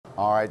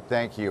All right,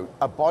 thank you.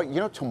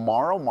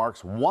 Tomorrow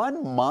marks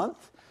 1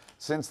 month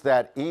since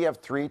that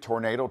EF3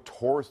 tornado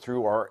tore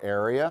through our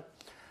area,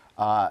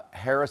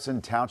 Harrison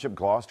Township,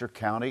 Gloucester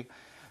County.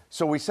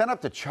 So we sent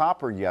up the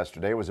chopper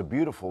yesterday. It was a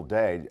beautiful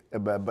day,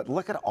 but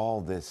look at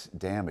all this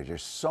damage.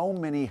 There's so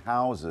many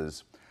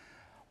houses.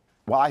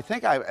 Well, I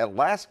think at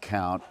last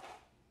count,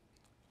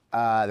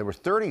 there were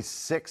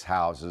 36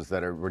 houses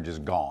that were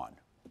just gone.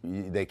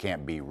 They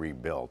can't be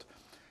rebuilt.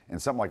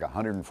 And something like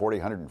 140,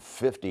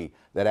 150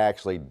 that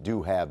actually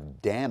do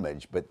have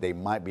damage, but they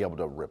might be able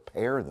to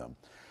repair them.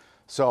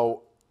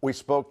 So we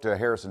spoke to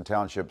Harrison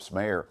Township's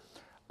mayor,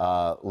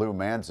 Lou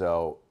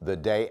Manzo, the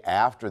day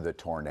after the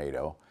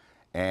tornado,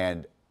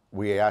 and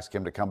we asked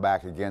him to come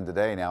back again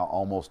today, now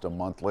almost a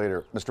month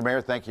later. Mr.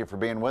 Mayor, thank you for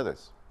being with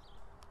us.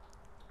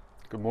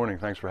 Good morning.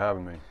 Thanks for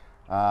having me.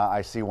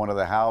 I see one of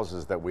the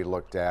houses that we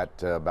looked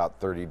at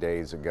about 30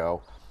 days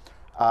ago.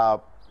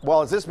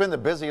 Well, has this been the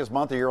busiest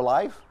month of your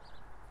life?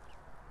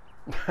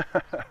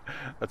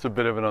 That's a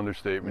bit of an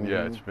understatement.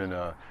 Yeah,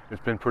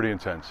 it's been pretty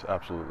intense.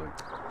 Absolutely.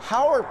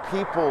 How are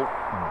people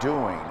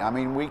doing? I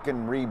mean, we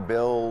can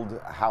rebuild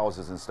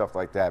houses and stuff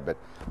like that, but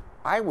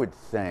I would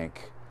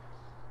think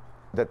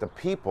that the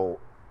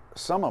people,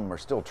 some of them are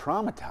still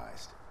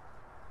traumatized.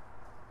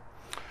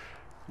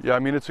 Yeah, I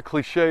mean, it's a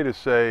cliche to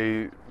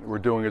say we're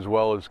doing as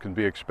well as can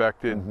be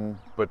expected,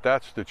 but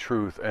that's the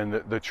truth. And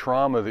the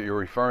trauma that you're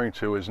referring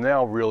to is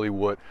now really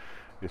what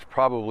is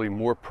probably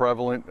more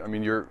prevalent. I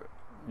mean,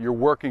 you're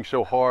working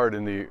so hard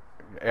in the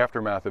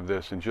aftermath of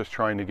this and just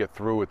trying to get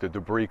through it, the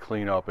debris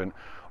cleanup and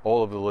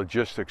all of the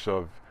logistics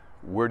of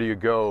where do you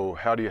go,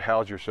 how do you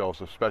house yourselves,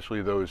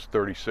 especially those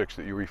 36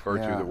 that you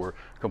referred to that were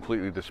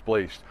completely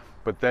displaced.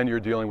 But then you're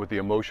dealing with the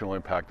emotional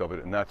impact of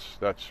it, and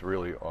that's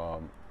really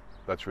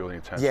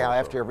intense. Yeah, also.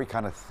 after every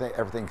kind of thing,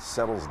 everything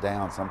settles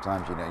down,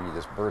 sometimes, you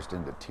just burst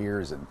into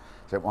tears and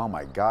say, oh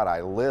my God,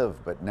 I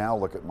live, but now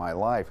look at my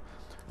life.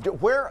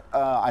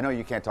 I know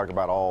you can't talk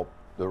about all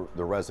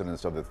the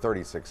residents of the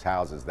 36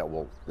 houses that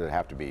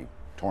have to be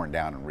torn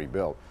down and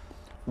rebuilt.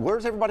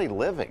 Where's everybody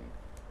living?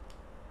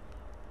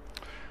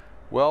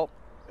 Well,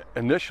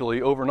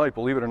 initially, overnight,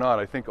 believe it or not,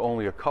 I think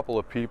only a couple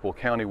of people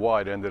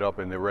countywide ended up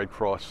in the Red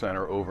Cross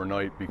Center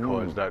overnight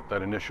because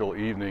that initial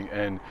evening.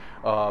 And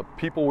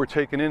people were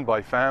taken in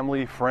by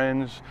family,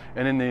 friends,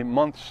 and in the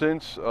months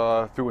since,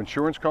 through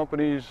insurance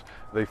companies,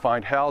 they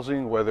find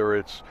housing, whether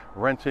it's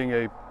renting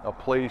a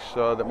place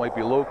that might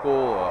be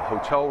local,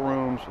 hotel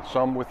rooms,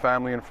 some with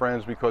family and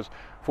friends, because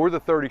for the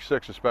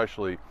 36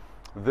 especially,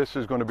 this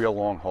is going to be a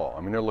long haul.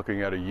 I mean, they're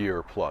looking at a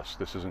year plus.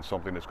 This isn't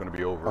something that's going to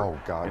be over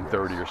in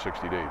 30 or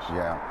 60 days.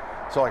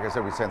 Yeah. So like I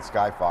said, we sent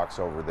Skyfox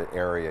over the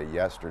area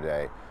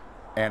yesterday.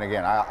 And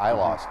again, I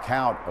lost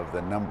count of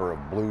the number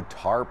of blue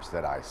tarps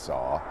that I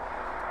saw.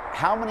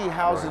 How many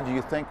houses do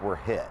you think were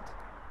hit?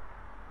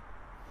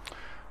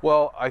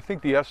 Well, I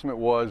think the estimate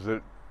was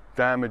that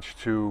damage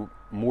to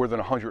more than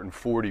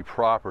 140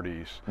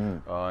 properties.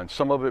 And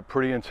some of it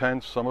pretty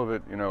intense, some of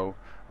it,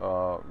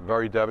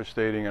 very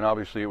devastating, and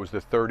obviously it was the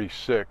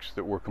 36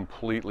 that were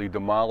completely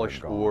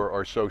demolished or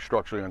are so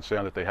structurally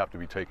unsound that they have to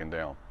be taken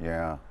down.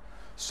 Yeah.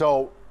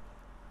 So,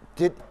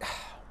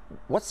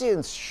 what's the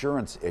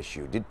insurance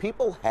issue? Did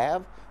people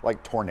have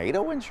like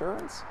tornado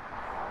insurance?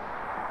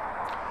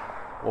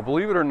 Well,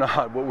 believe it or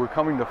not, what we're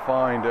coming to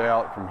find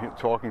out from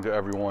talking to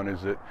everyone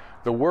is that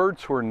the word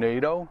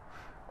tornado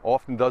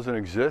often doesn't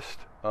exist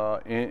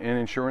in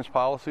insurance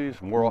policies,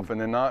 more often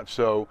than not.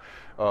 So.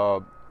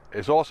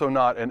 It's also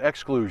not an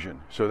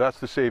exclusion, so that's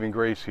the saving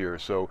grace here.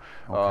 So,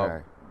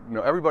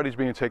 everybody's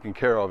being taken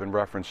care of in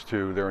reference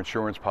to their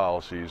insurance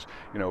policies,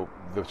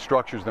 the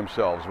structures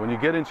themselves. When you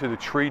get into the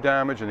tree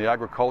damage and the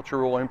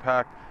agricultural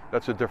impact,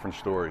 that's a different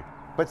story.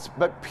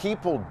 But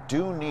people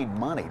do need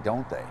money,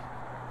 don't they?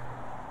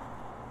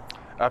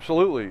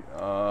 Absolutely.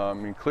 I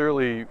mean,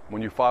 clearly,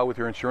 when you file with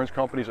your insurance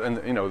companies, and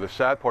the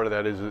sad part of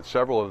that is that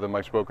several of them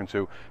I've spoken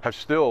to have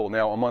still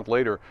now, a month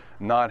later,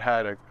 not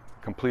had a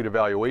complete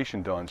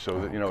evaluation done, so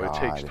that it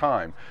takes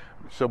time.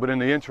 So, but in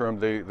the interim,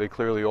 they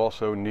clearly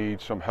also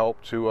need some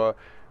help to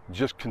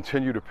just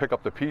continue to pick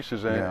up the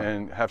pieces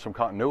and have some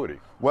continuity.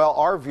 Well,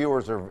 our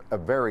viewers are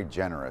very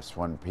generous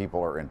when people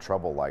are in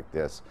trouble like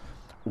this.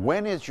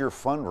 When is your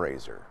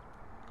fundraiser?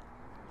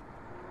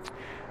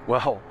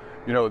 Well,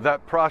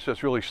 that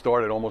process really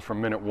started almost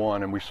from minute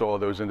one, and we saw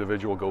those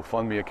individual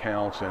GoFundMe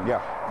accounts and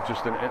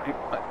just an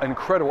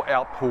incredible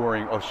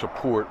outpouring of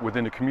support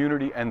within the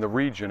community and the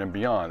region and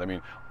beyond. I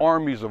mean,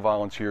 armies of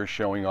volunteers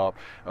showing up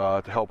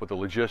to help with the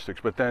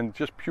logistics, but then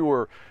just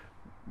pure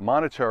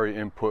monetary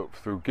input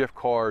through gift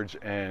cards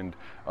and,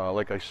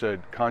 like I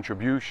said,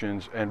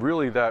 contributions, and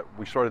really that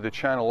we started to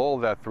channel all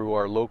of that through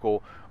our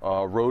local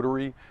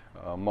Rotary,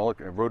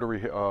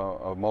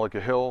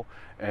 Mullica Hill,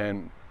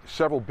 and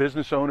several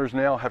business owners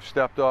now have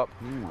stepped up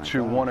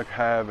to want to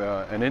have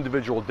an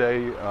individual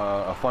day,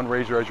 a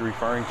fundraiser as you're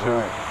referring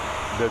to,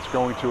 that's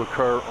going to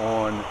occur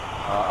on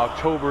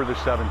October the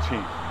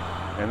 17th.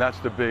 And that's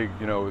the big,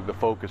 the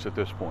focus at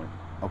this point.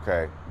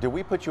 Okay. Did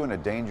we put you in a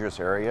dangerous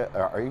area?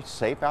 Are you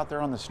safe out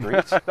there on the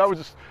streets? That was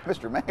just,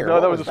 Mr. Mayor. no,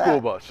 that was a school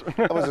bus.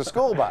 That was a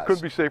school bus.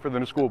 Couldn't be safer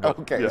than a school bus.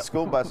 Okay, yeah. the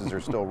school buses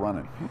are still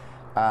running.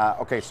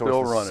 Okay, so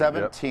Still it's the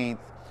running, 17th.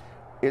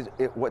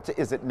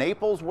 Is it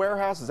Naples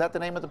Warehouse? Is that the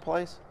name of the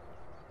place?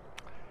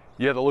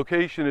 Yeah, the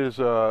location is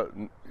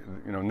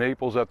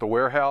Naples at the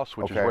warehouse,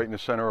 which is right in the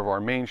center of our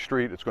main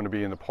street. It's going to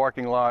be in the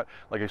parking lot.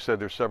 Like I said,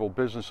 there's several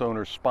business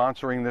owners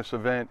sponsoring this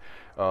event.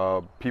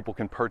 People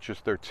can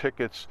purchase their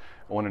tickets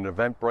on an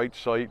Eventbrite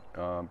site.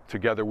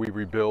 Together We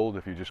Rebuild.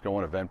 If you just go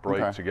on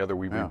Eventbrite, Together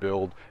We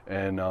Rebuild,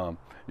 and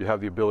you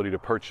have the ability to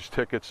purchase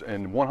tickets,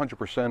 and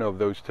 100% of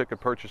those ticket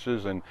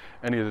purchases and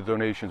any of the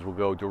donations will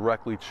go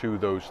directly to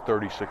those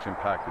 36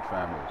 impacted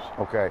families.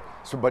 Okay,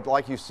 so but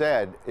like you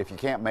said, if you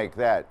can't make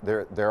that,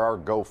 there are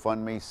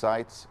GoFundMe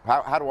sites.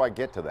 How do I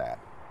get to that?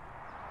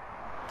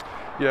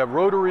 Yeah,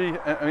 Rotary,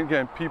 and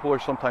again, people are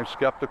sometimes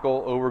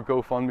skeptical over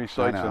GoFundMe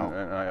sites,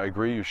 and I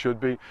agree, you should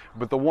be.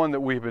 But the one that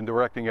we've been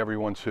directing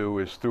everyone to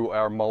is through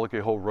our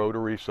Mullica Hill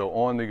Rotary. So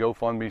on the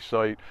GoFundMe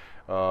site,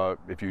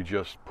 if you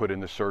just put in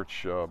the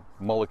search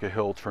Mullica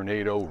Hill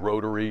Tornado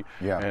Rotary,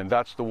 and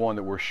that's the one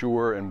that we're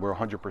sure, and we're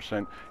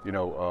 100%,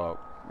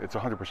 it's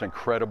 100%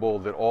 credible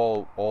that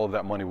all of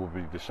that money will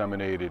be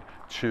disseminated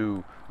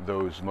to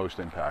those most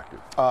impacted.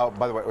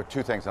 By the way,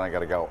 two things, and I got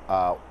to go.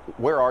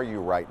 Where are you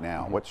right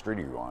now? What street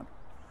are you on?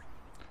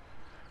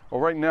 Well,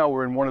 right now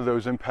we're in one of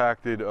those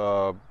impacted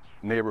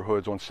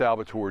neighborhoods on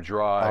Salvatore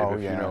Drive.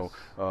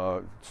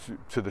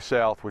 To the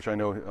south, which I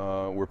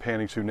know we're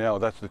panning to now.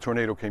 That's the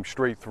tornado came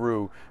straight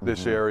through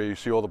this area. You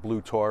see all the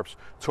blue tarps,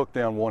 took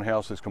down one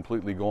house that's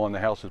completely gone. The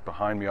house is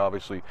behind me,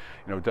 obviously,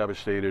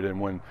 devastated. And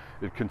when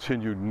it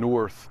continued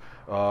north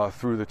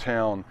through the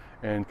town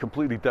and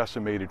completely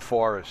decimated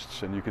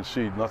forests, and you can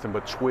see nothing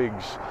but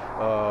twigs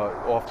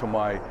off to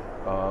my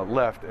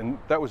left, and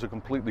that was a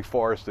completely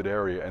forested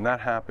area, and that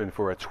happened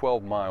for a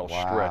 12-mile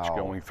stretch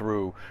going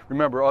through.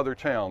 Remember other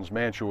towns,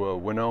 Mantua,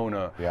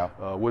 Winona,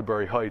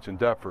 Woodbury Heights, and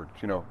Deptford,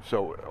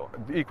 so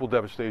equal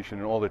devastation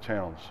in all the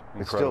towns.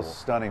 Incredible. It's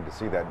still stunning to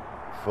see that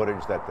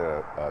footage that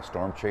the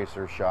storm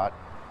chaser shot.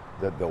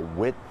 The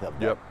width of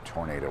that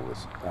tornado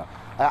was.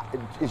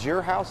 Is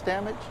your house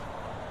damaged?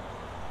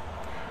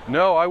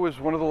 No, I was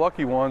one of the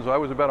lucky ones. I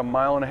was about 1.5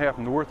 miles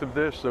north of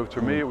this, so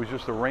to me it was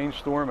just a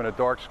rainstorm and a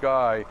dark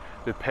sky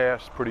that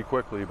passed pretty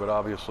quickly, but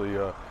obviously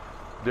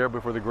there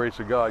before the grace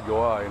of God go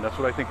I, and that's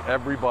what I think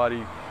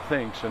everybody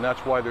thinks, and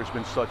that's why there's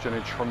been such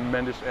a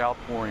tremendous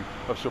outpouring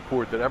of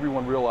support, that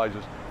everyone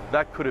realizes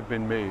that could have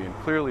been me, and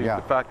clearly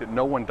the fact that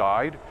no one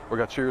died or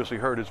got seriously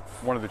hurt is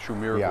one of the true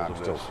miracles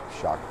of this. I'm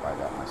still shocked by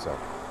that myself.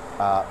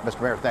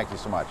 Mr. Mayor, thank you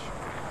so much.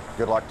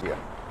 Good luck to you.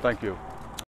 Thank you.